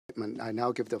I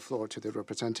now give the floor to the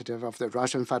representative of the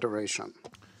Russian Federation.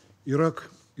 Iraq.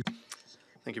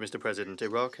 Thank you, Mr. President.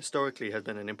 Iraq historically has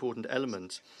been an important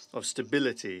element of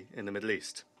stability in the Middle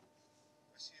East.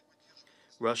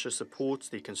 Russia supports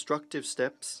the constructive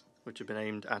steps which have been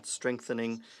aimed at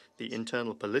strengthening the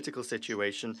internal political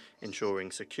situation,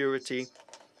 ensuring security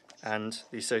and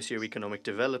the socio-economic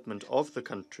development of the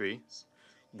country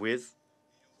with,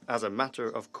 as a matter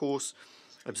of course,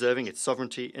 observing its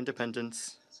sovereignty,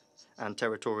 independence, and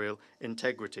territorial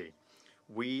integrity.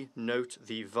 We note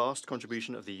the vast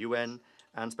contribution of the UN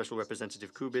and Special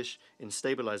Representative Kubish in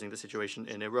stabilizing the situation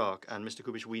in Iraq. And Mr.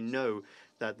 Kubish, we know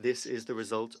that this is the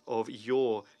result of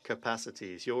your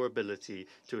capacities, your ability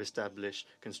to establish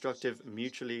constructive,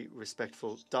 mutually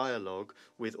respectful dialogue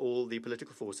with all the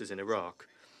political forces in Iraq.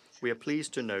 We are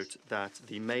pleased to note that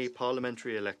the May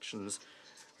parliamentary elections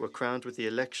were crowned with the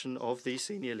election of the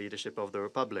senior leadership of the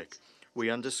Republic. We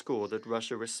underscore that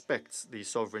Russia respects the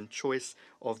sovereign choice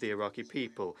of the Iraqi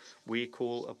people. We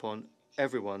call upon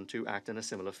everyone to act in a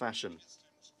similar fashion.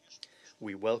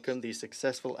 We welcome the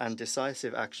successful and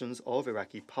decisive actions of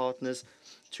Iraqi partners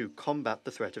to combat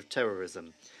the threat of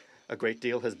terrorism. A great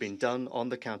deal has been done on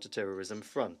the counterterrorism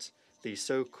front. The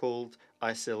so-called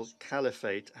ISIL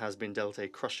caliphate has been dealt a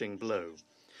crushing blow.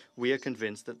 We are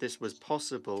convinced that this was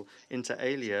possible inter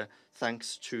alia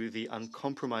thanks to the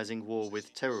uncompromising war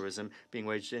with terrorism being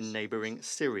waged in neighboring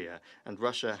Syria, and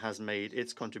Russia has made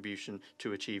its contribution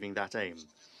to achieving that aim.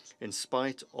 In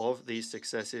spite of these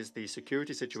successes, the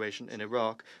security situation in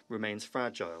Iraq remains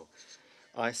fragile.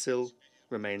 ISIL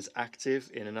remains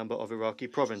active in a number of Iraqi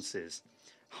provinces,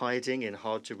 hiding in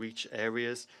hard-to-reach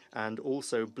areas and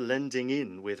also blending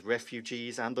in with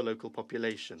refugees and the local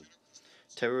population.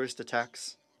 Terrorist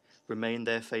attacks remain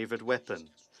their favored weapon.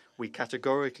 We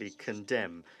categorically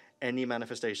condemn any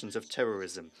manifestations of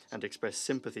terrorism and express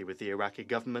sympathy with the Iraqi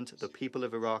government, the people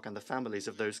of Iraq, and the families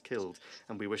of those killed,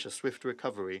 and we wish a swift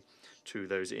recovery to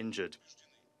those injured.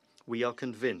 We are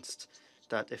convinced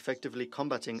that effectively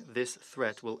combating this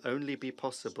threat will only be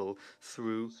possible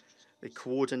through the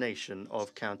coordination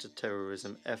of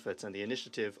counter-terrorism efforts, and the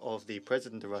initiative of the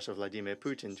President of Russia, Vladimir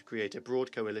Putin, to create a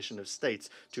broad coalition of states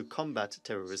to combat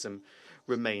terrorism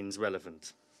remains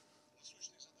relevant.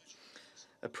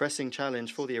 A pressing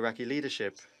challenge for the Iraqi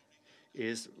leadership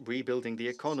is rebuilding the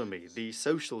economy, the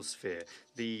social sphere,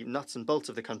 the nuts and bolts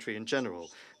of the country in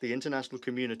general. The international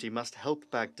community must help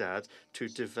Baghdad to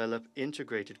develop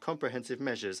integrated, comprehensive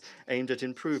measures aimed at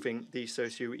improving the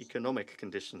socio-economic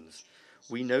conditions.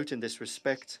 We note in this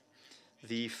respect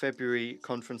the February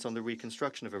conference on the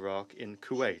reconstruction of Iraq in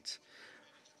Kuwait.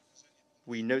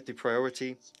 We note the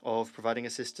priority of providing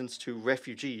assistance to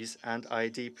refugees and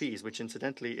IDPs, which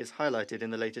incidentally is highlighted in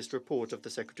the latest report of the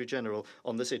Secretary General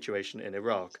on the situation in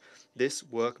Iraq. This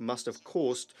work must, of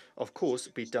course,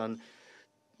 be done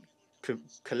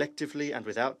collectively and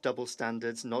without double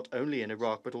standards, not only in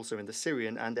Iraq, but also in the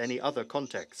Syrian and any other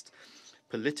context.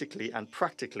 Politically and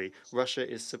practically, Russia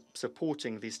is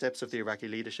supporting the steps of the Iraqi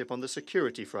leadership on the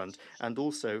security front and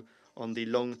also on the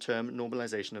long-term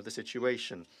normalization of the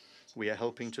situation. We are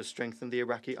helping to strengthen the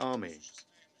Iraqi army.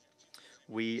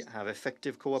 We have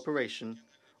effective cooperation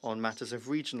on matters of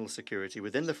regional security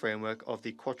within the framework of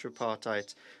the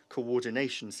Quadripartite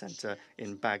Coordination Center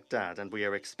in Baghdad, and we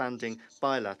are expanding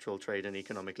bilateral trade and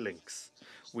economic links.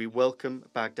 We welcome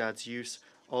Baghdad's use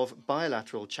of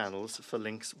bilateral channels for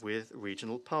links with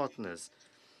regional partners,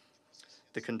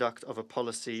 the conduct of a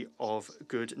policy of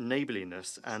good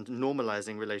neighborliness and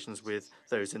normalizing relations with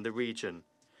those in the region.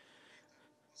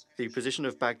 The position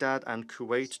of Baghdad and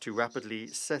Kuwait to rapidly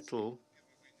settle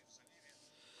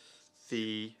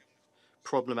the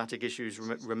problematic issues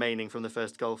remaining from the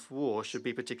first Gulf War should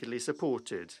be particularly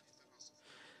supported.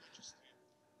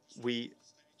 We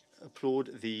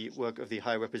applaud the work of the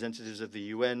High Representatives of the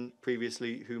UN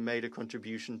previously who made a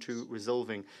contribution to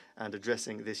resolving and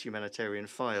addressing this humanitarian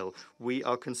file. We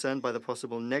are concerned by the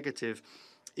possible negative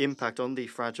impact on the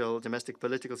fragile domestic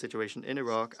political situation in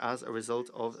Iraq as a result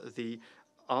of the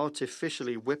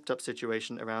artificially whipped-up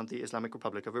situation around the Islamic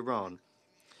Republic of Iran.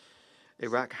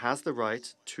 Iraq has the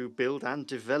right to build and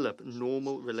develop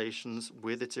normal relations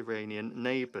with its Iranian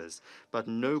neighbors, but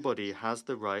nobody has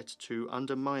the right to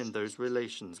undermine those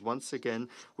relations. Once again,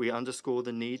 we underscore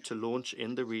the need to launch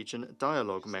in the region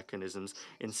dialogue mechanisms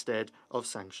instead of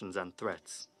sanctions and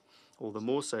threats. All the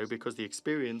more so because the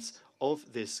experience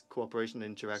of this cooperation and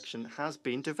interaction has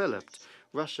been developed.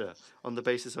 Russia, on the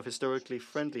basis of historically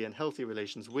friendly and healthy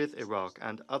relations with Iraq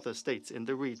and other states in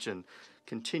the region,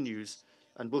 continues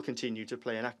and will continue to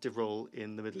play an active role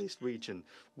in the Middle East region.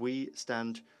 We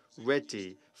stand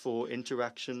ready for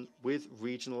interaction with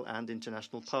regional and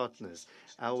international partners.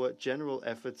 Our general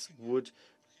efforts would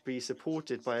be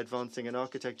supported by advancing an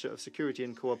architecture of security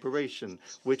and cooperation,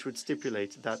 which would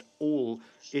stipulate that all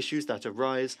issues that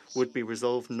arise would be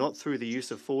resolved not through the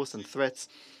use of force and threats,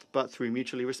 but through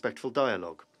mutually respectful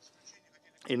dialogue.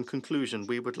 In conclusion,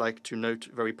 we would like to note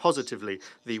very positively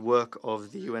the work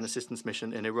of the UN Assistance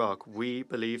Mission in Iraq. We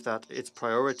believe that its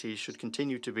priority should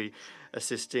continue to be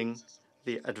assisting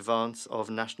the advance of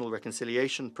national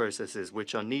reconciliation processes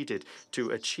which are needed to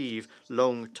achieve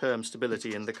long-term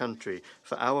stability in the country.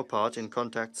 For our part, in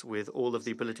contacts with all of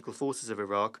the political forces of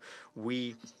Iraq,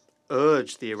 we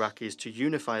urge the Iraqis to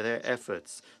unify their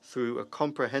efforts through a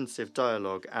comprehensive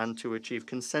dialogue and to achieve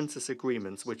consensus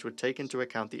agreements which would take into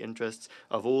account the interests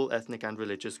of all ethnic and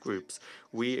religious groups.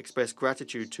 We express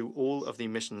gratitude to all of the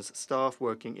mission's staff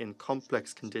working in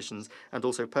complex conditions and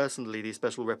also personally the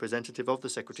special representative of the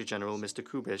Secretary General, Mr.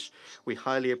 Kubish. We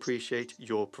highly appreciate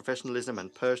your professionalism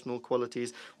and personal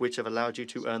qualities which have allowed you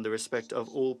to earn the respect of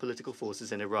all political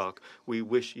forces in Iraq. We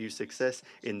wish you success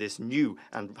in this new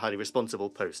and highly responsible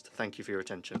post. Thank you for your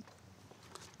attention.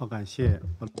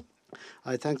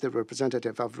 I thank the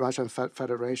representative of Russian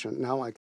Federation. Now I